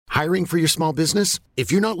Hiring for your small business?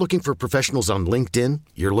 If you're not looking for professionals on LinkedIn,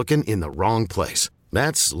 you're looking in the wrong place.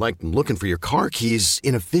 That's like looking for your car keys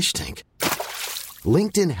in a fish tank.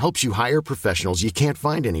 LinkedIn helps you hire professionals you can't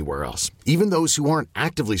find anywhere else, even those who aren't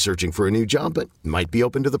actively searching for a new job but might be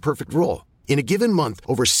open to the perfect role. In a given month,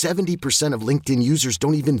 over 70% of LinkedIn users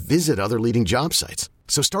don't even visit other leading job sites.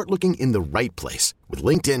 So start looking in the right place. With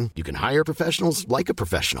LinkedIn, you can hire professionals like a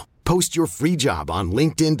professional. Post your free job on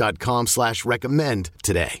linkedin.com/recommend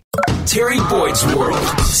today. Terry Boyd's World,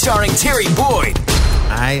 starring Terry Boyd.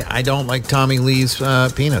 I don't like Tommy Lee's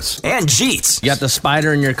penis. And Jeets. You got the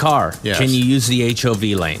spider in your car. Yes. Can you use the HOV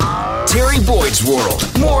lane? Terry Boyd's World,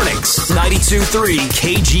 mornings, 92.3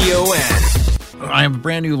 KGON. I have a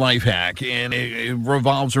brand new life hack, and it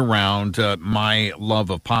revolves around my love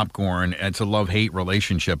of popcorn. It's a love-hate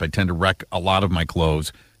relationship. I tend to wreck a lot of my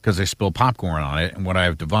clothes because I spill popcorn on it. And what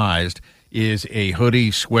I've devised is a hoodie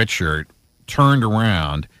sweatshirt turned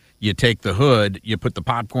around. You take the hood, you put the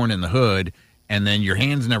popcorn in the hood, and then your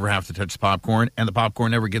hands never have to touch the popcorn, and the popcorn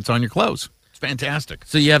never gets on your clothes. It's fantastic.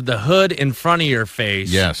 So you have the hood in front of your face.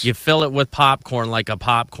 Yes. You fill it with popcorn like a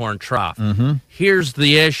popcorn trough. Mm-hmm. Here's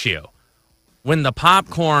the issue. When the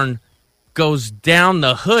popcorn goes down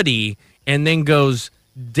the hoodie and then goes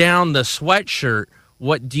down the sweatshirt,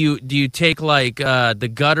 what do you take like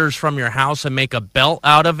the gutters from your house and make a belt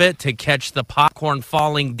out of it to catch the popcorn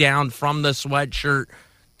falling down from the sweatshirt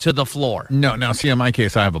to the floor? No, now see, in my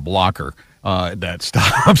case, I have a blocker that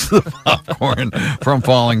stops the popcorn from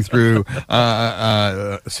falling through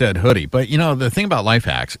said hoodie. But, you know, the thing about life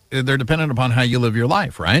hacks, they're dependent upon how you live your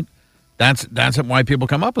life, right? That's why people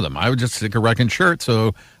come up with them. I would just stick a wrecking shirt,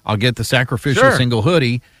 so I'll get the sacrificial single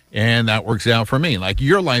hoodie, and that works out for me. Like,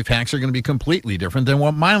 your life hacks are going to be completely different than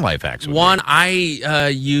what my life hacks would be. One I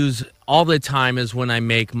use all the time is when I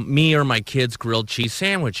make me or my kids grilled cheese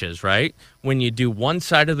sandwiches, right? When you do one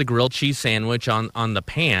side of the grilled cheese sandwich on the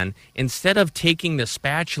pan, instead of taking the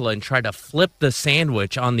spatula and try to flip the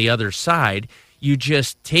sandwich on the other side, you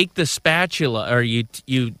just take the spatula, or you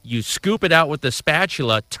scoop it out with the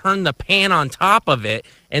spatula, turn the pan on top of it,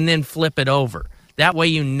 and then flip it over. That way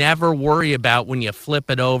you never worry about when you flip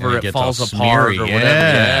it over, it falls apart or whatever.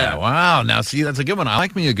 Yeah, wow. Now, see, that's a good one. I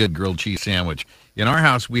like me a good grilled cheese sandwich. In our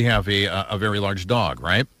house, we have a very large dog,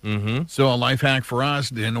 right? Mm-hmm. So a life hack for us,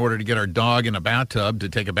 in order to get our dog in a bathtub to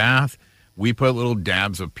take a bath, we put little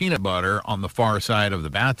dabs of peanut butter on the far side of the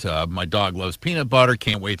bathtub. My dog loves peanut butter.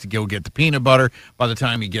 Can't wait to go get the peanut butter. By the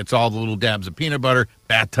time he gets all the little dabs of peanut butter,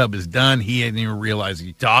 bathtub is done. He didn't even realize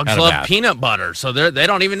he Dogs had a love bath. peanut butter, so they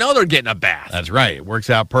don't even know they're getting a bath. That's right. It works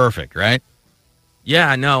out perfect, right? Yeah,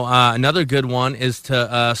 I know. Another good one is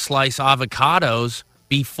to slice avocados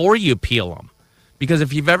before you peel them. Because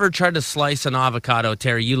if you've ever tried to slice an avocado,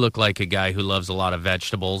 Terry, you look like a guy who loves a lot of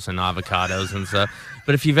vegetables and avocados and stuff.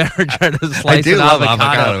 But if you've ever tried to slice an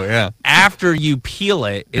avocado after you peel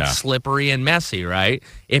it, it's slippery and messy, right?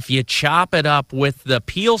 If you chop it up with the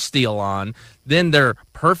peel steel on, then they're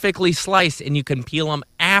perfectly sliced, and you can peel them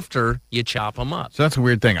after you chop them up. So that's a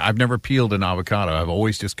weird thing. I've never peeled an avocado. I've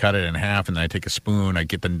always just cut it in half, and then I take a spoon, I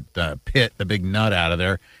get the pit, the big nut out of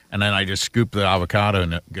there, and then I just scoop the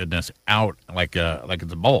avocado goodness out like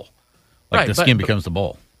it's a bowl. Like the skin becomes the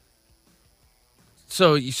bowl.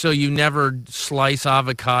 So you never slice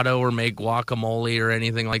avocado or make guacamole or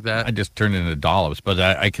anything like that? I just turn it into dollops, but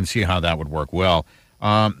I can see how that would work well.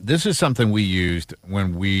 This is something we used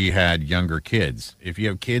when we had younger kids. If you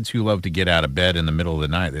have kids who love to get out of bed in the middle of the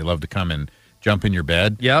night, they love to come and jump in your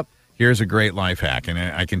bed. Yep. Here's a great life hack, and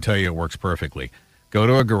I can tell you it works perfectly. Go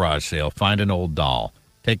to a garage sale, find an old doll,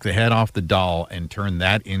 take the head off the doll, and turn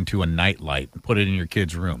that into a nightlight and put it in your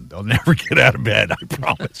kid's room. They'll never get out of bed, I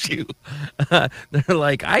promise you. They're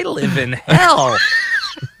like, I live in hell.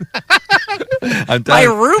 My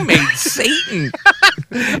roommate's Satan.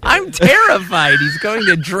 I'm terrified. He's going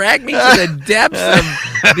to drag me to the depths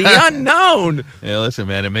of the unknown. Yeah, listen,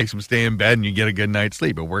 man, it makes them stay in bed and you get a good night's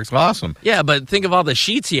sleep. It works awesome. Yeah, but think of all the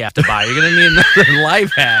sheets you have to buy. You're going to need another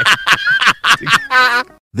life hack.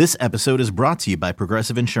 This episode is brought to you by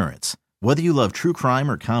Progressive Insurance. Whether you love true crime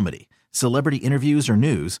or comedy, celebrity interviews or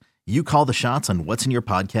news, you call the shots on what's in your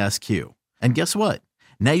podcast queue. And guess what?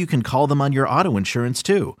 Now you can call them on your auto insurance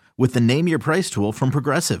too with the Name Your Price tool from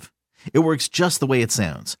Progressive. It works just the way it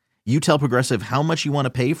sounds. You tell Progressive how much you want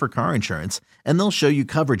to pay for car insurance, and they'll show you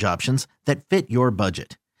coverage options that fit your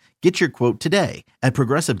budget. Get your quote today at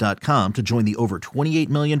Progressive.com to join the over 28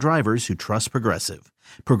 million drivers who trust Progressive.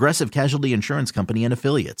 Progressive Casualty Insurance Company and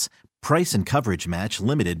Affiliates. Price and coverage match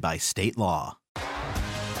limited by state law.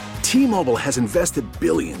 T-Mobile has invested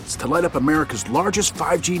billions to light up America's largest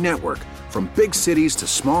 5G network, from big cities to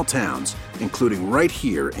small towns, including right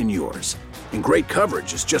here in yours. And great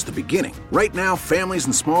coverage is just the beginning. Right now, families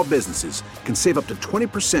and small businesses can save up to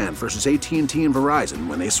 20% versus AT&T and Verizon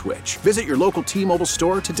when they switch. Visit your local T-Mobile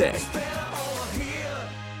store today.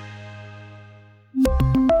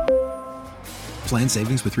 Plan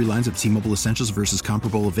savings with 3 lines of T-Mobile Essentials versus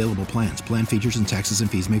comparable available plans. Plan features and taxes and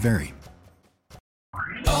fees may vary.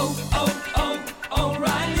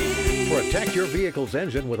 Protect your vehicle's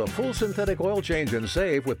engine with a full synthetic oil change and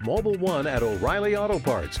save with Mobil 1 at O'Reilly Auto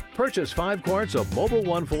Parts. Purchase 5 quarts of Mobil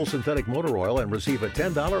 1 full synthetic motor oil and receive a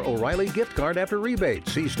 $10 O'Reilly gift card after rebate.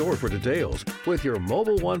 See store for details. With your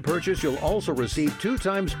Mobil 1 purchase, you'll also receive 2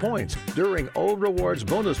 times points during O Rewards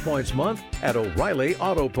Bonus Points Month at O'Reilly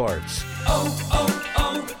Auto Parts.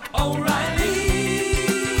 O'Reilly